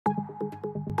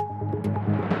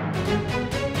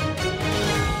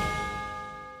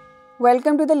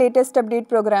Welcome to the latest update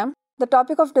program. The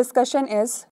topic of discussion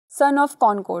is Son of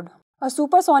Concorde. A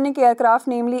supersonic aircraft,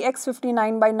 namely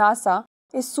X-59 by NASA,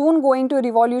 is soon going to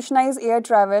revolutionize air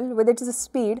travel with its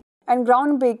speed and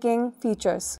groundbreaking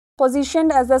features.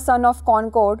 Positioned as the son of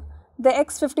Concorde, the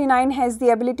X-59 has the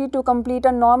ability to complete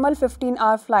a normal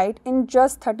 15-hour flight in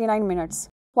just 39 minutes.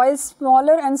 While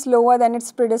smaller and slower than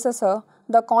its predecessor,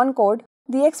 the Concorde,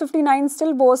 the X-59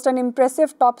 still boasts an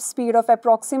impressive top speed of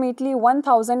approximately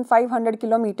 1,500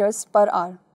 km per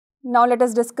hour. Now let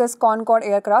us discuss Concorde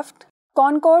Aircraft.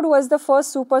 Concorde was the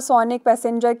first supersonic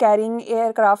passenger-carrying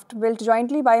aircraft built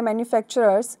jointly by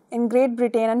manufacturers in Great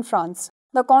Britain and France.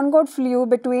 The Concorde flew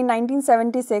between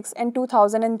 1976 and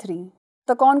 2003.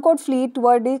 The Concorde fleet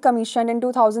were decommissioned in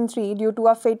 2003 due to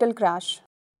a fatal crash.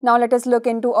 Now let us look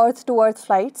into Earth-to-Earth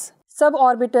flights.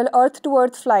 Suborbital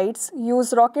Earth-to-Earth flights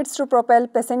use rockets to propel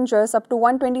passengers up to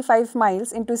 125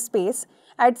 miles into space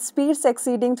at speeds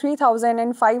exceeding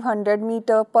 3,500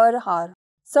 meters per hour.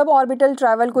 Suborbital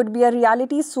travel could be a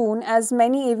reality soon, as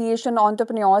many aviation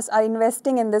entrepreneurs are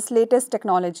investing in this latest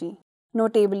technology.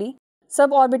 Notably,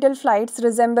 suborbital flights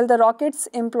resemble the rockets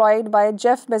employed by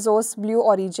Jeff Bezos' Blue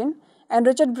Origin and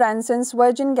Richard Branson's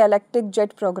Virgin Galactic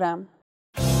jet program.